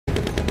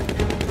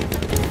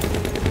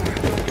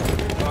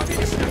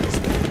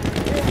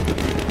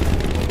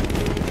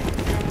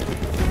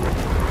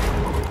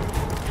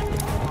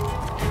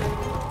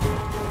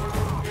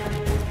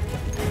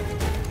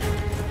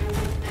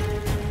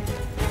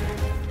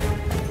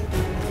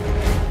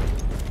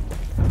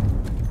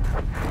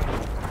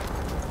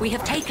We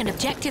have taken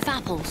objective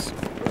apples.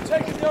 We've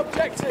taken the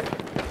objective.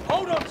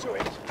 Hold on to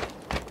it.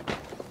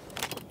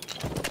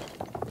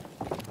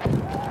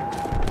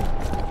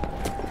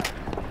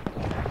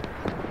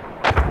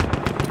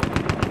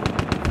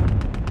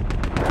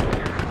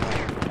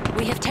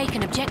 We have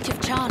taken objective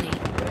Charlie.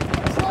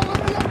 Follow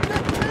the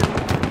objective!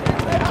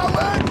 Hey,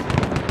 Howard!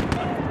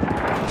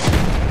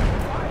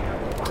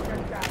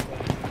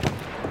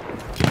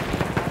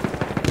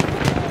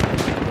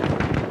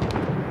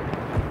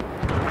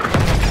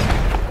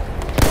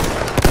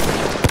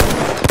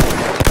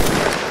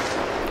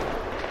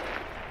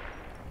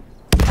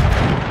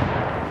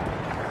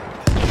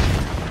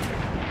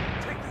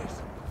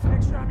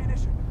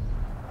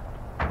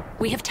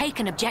 We have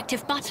taken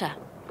objective butter.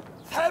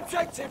 The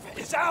objective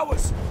is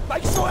ours!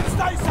 Make sure it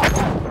stays that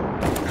way!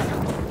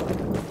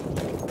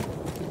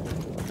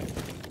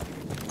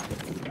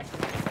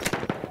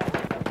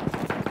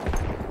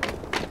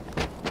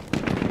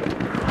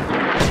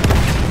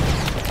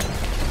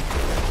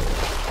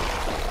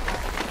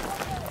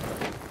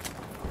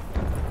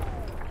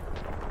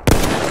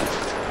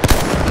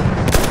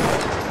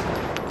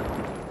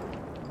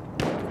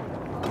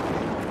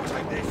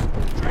 Take this,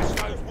 dress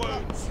those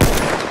wounds!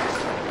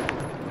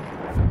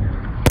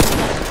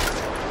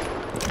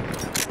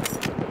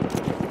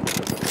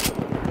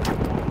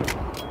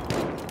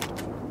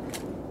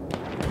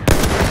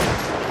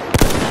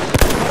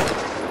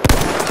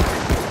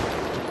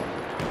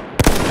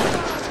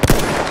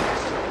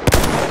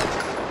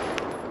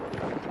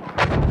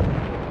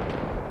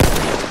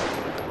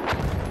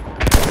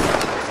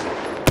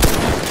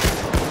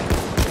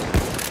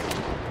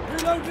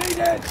 Reload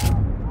needed!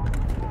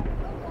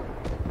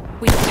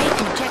 We have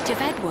taken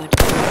objective Edward.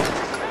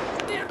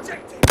 The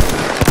objective!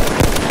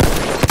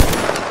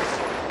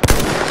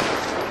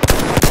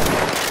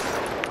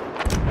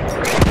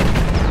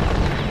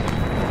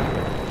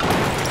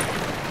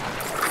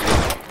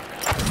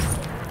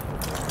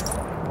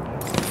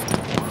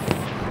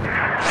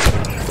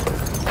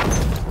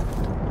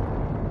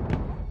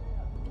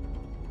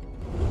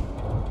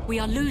 We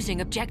are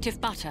losing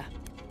objective butter.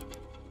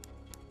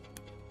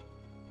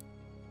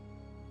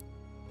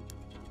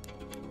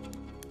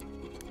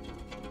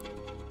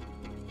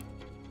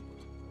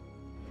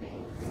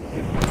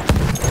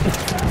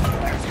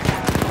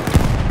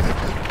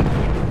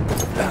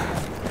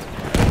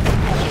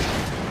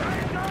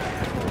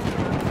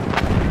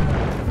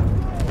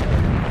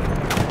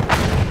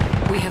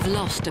 We have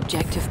lost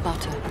objective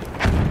butter. We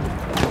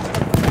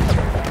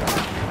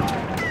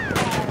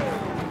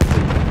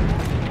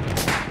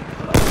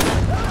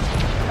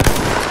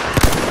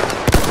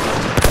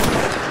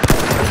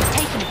have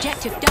taken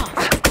objective Duff.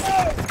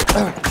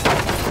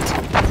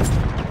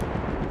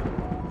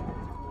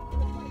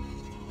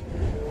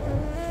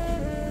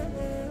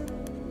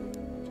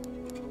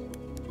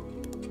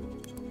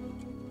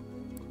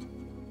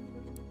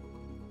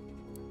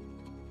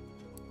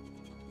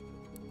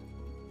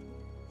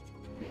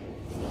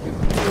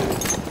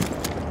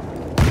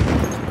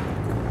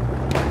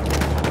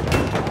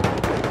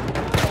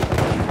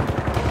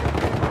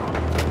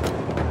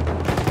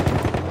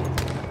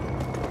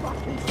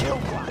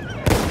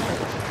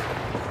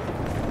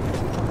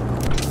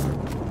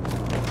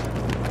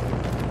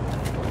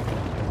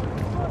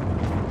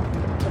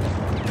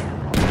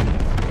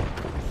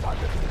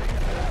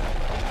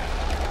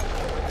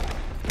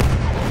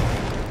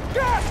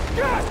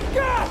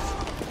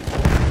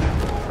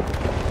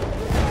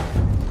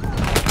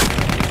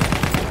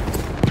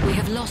 We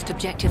have lost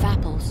objective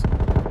apples.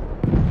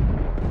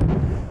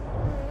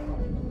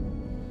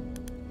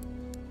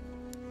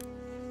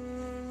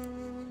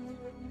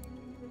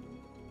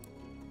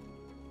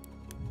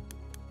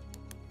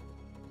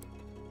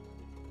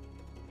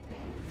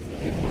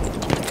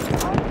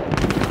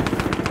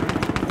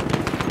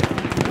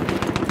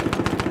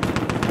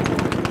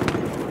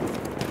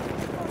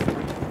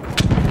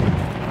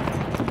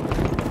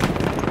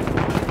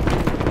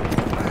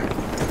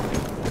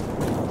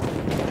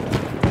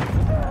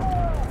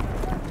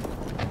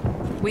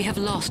 We have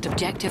lost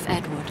objective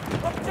Edward.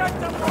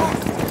 Objective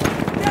lost!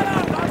 Get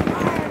out of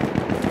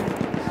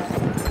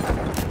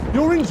there!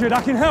 You're injured,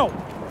 I can help.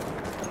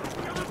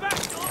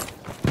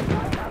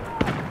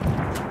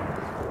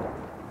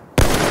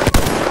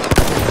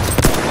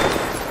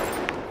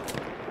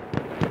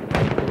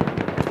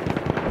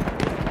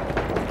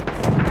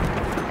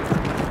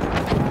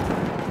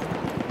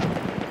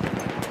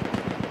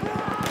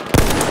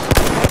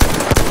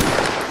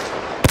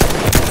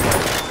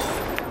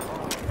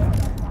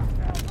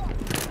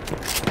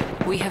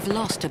 We have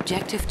lost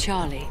objective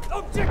Charlie.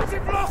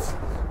 Objective lost!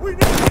 We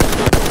need...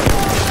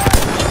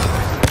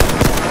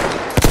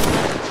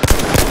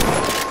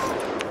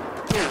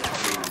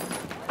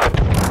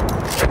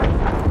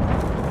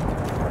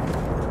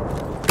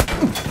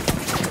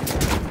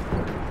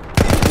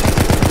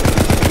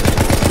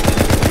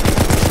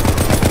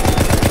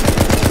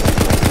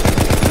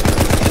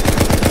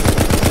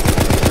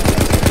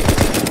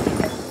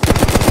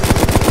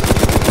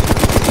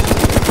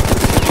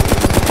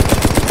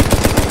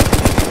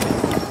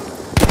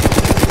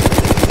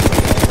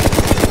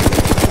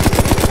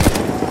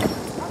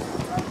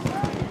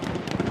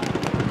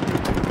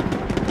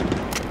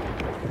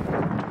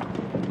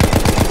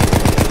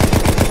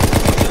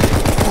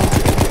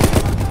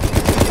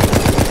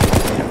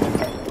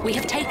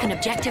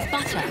 objective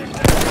butter.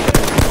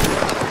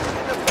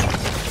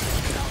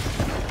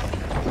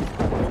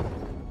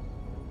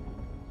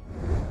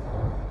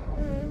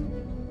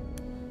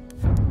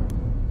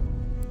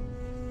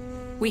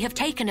 We have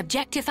taken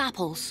objective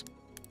apples.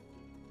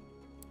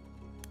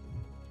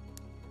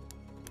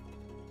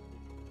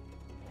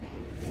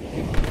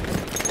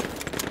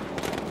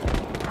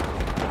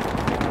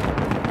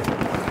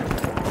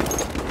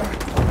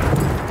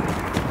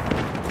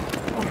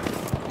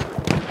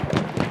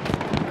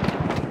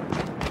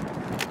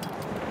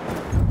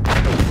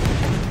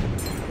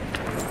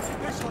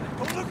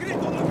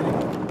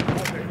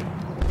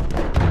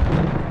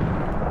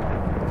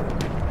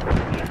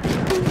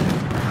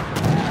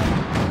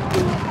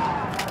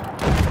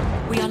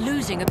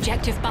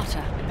 Objective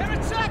butter. They're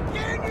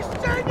attacking! You're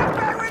standing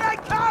back where they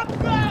come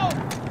from!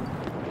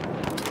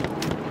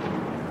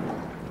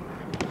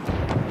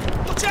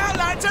 Watch out,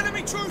 lads!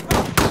 Enemy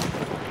trooper!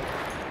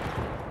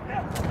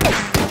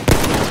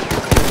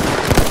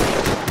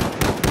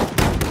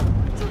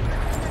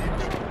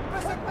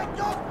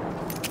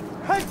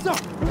 Heads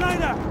up!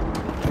 Grenade!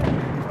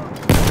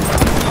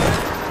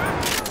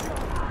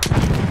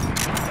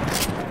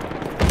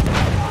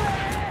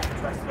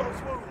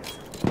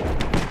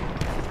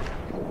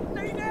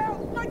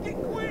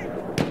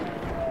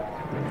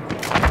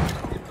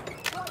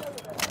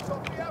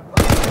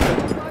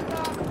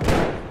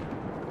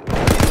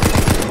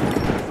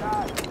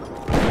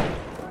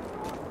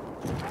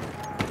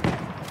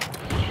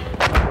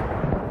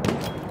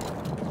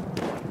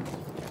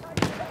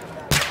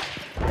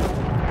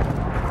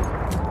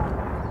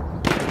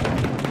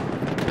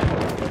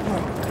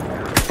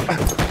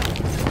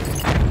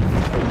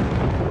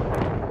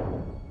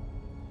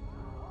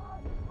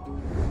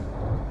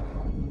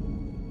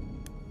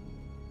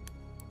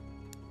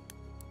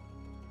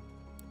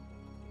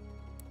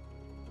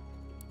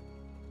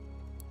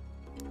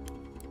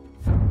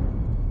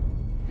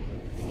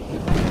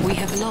 We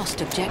have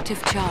lost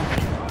objective Charlie.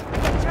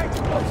 Take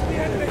the box to the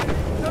enemy!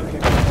 Don't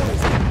get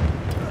boys!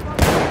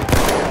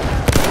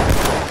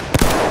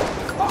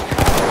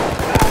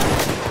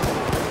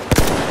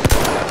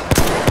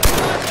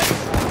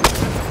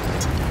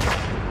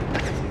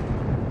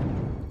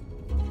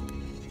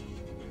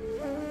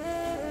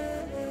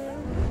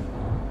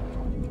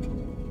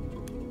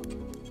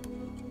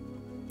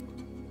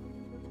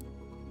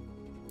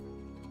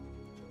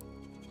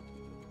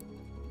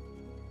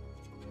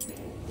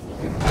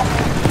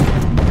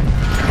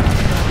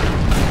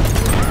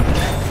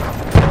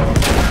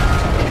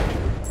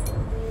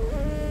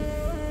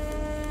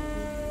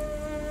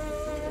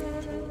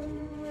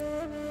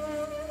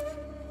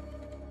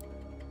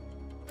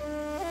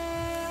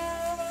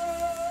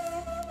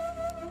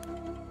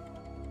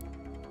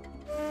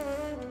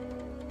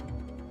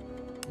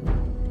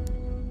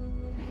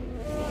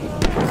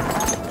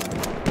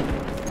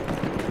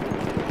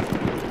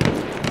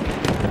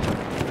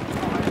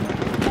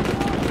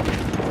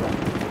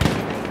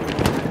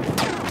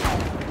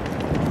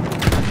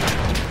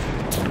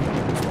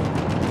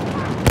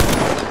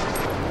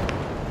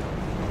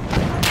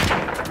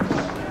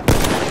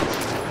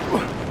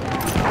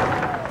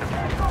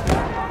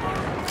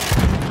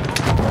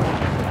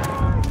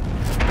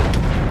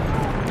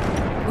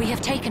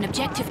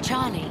 Objective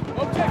Charlie.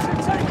 Objective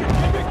taken!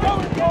 Keep it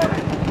going,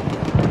 boys!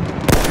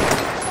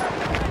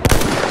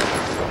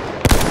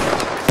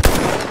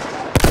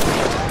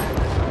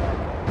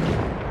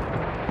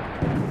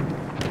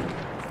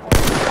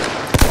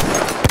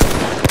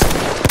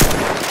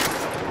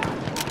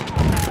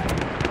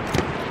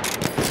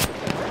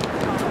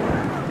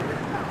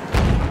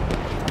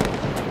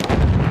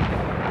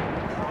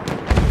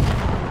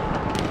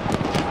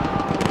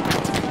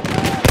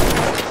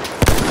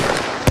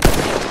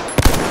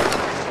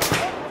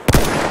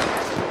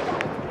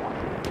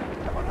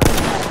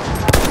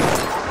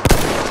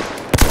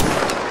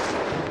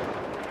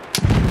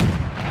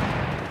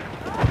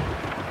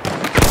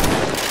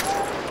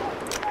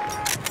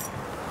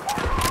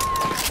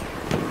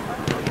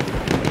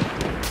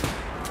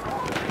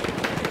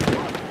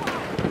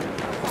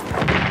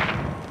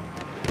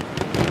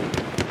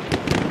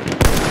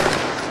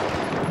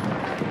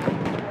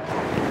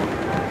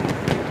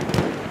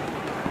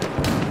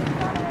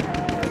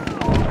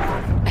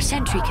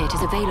 Sentry kit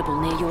is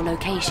available near your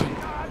location.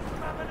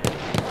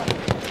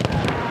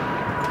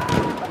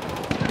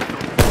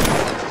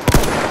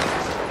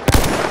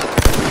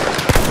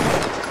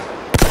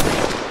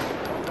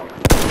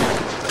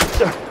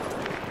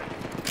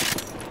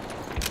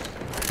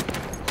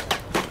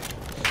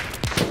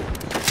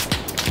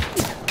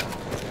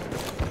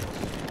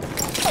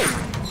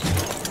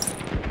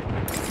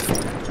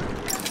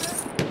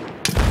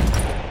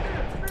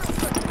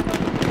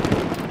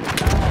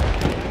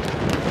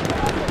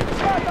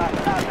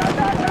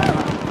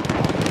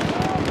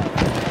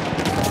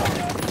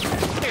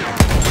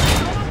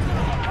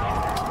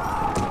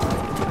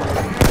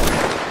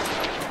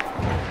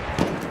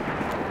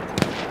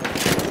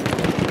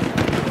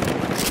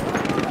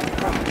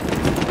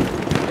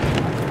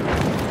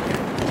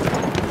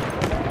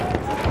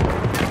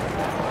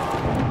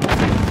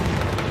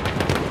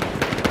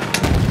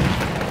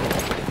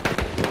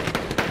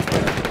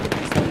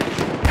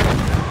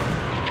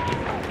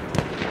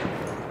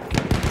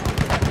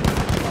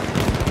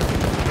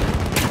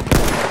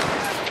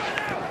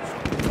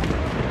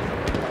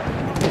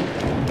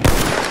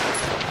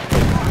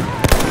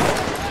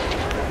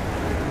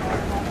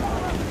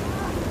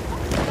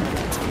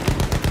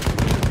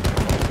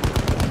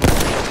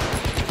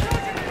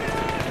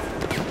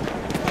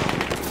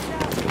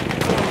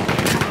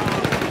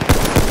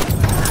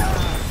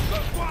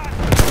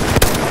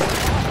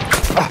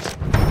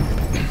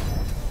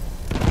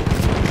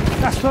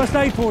 first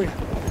aid for you.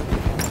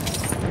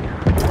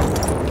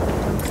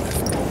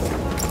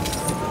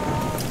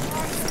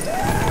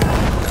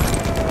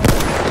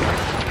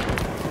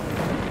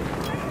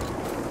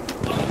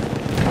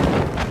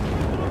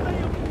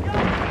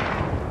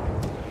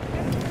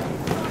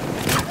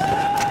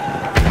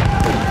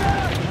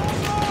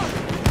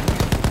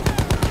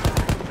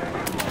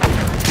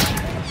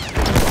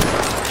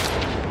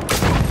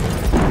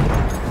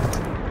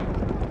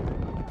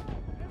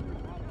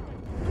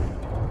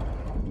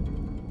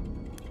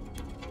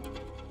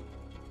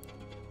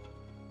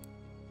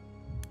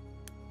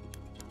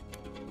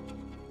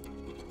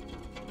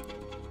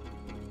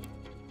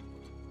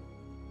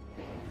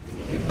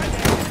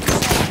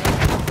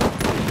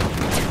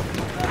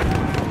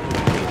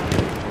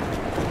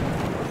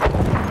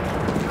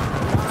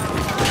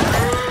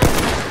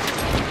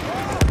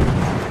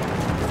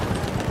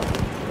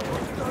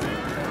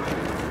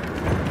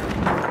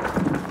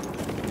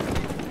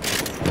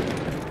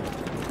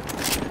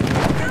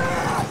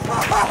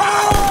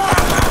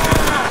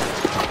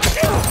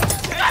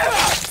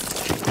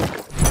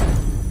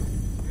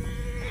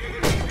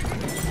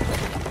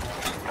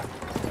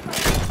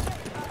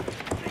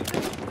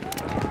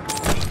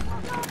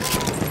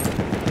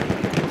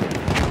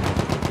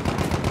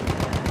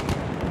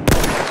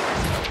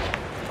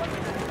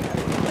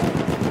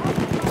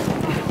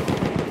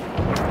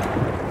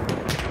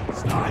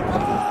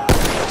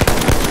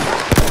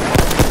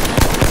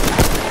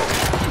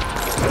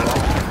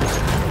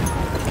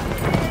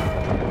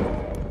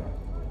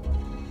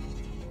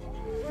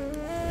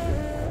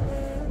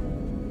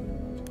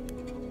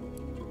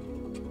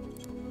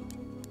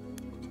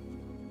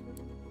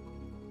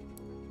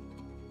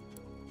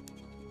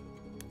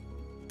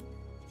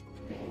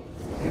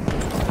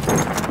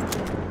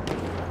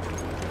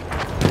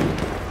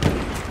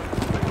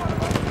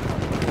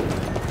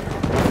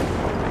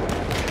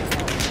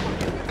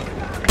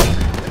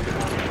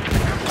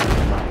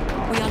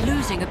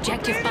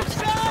 Objective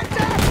butter.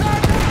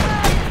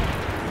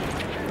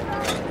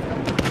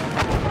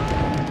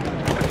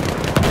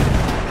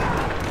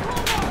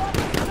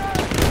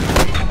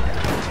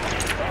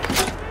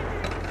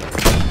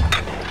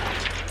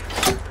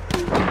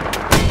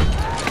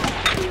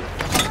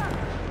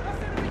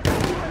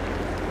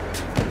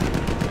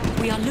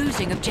 We are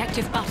losing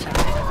objective butter.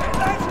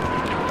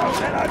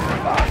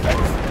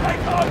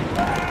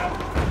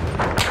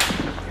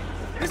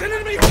 There's an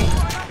enemy!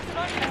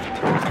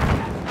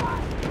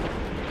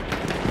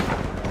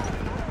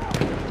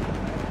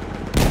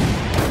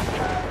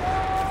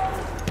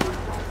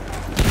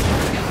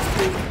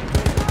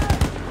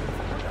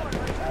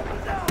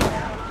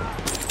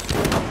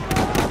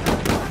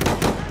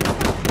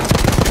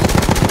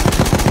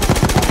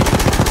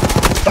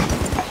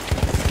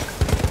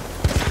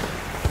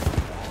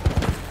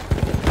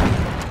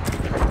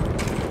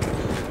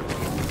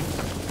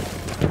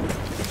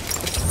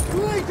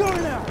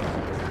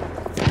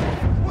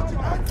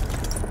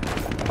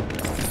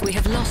 We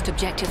have lost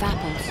objective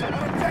apples.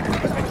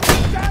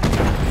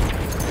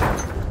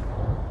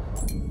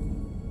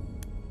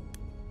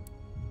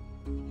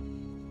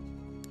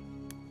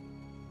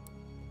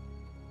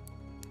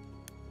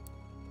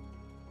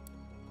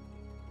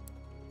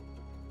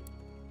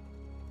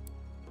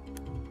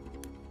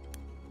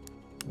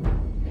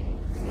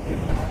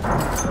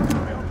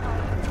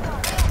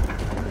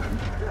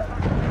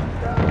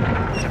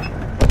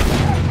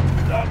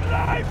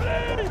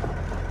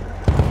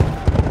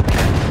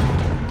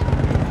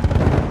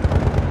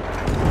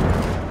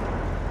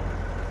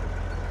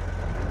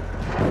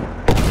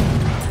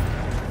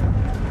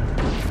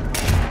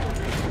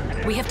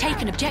 We have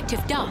taken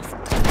objective Duff.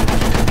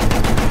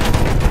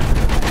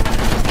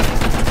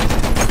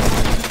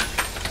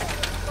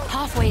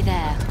 Halfway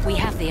there, we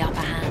have the upper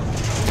hand.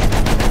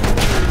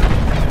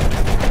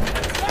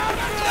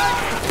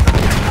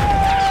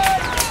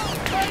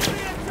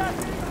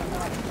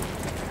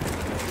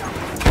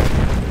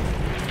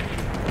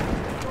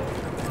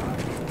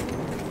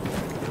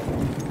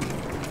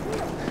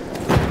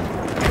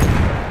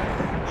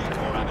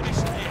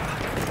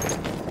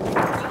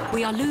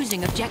 We are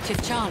losing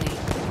objective Charlie.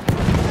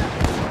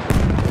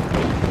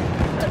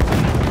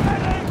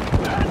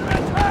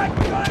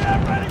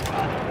 Attack!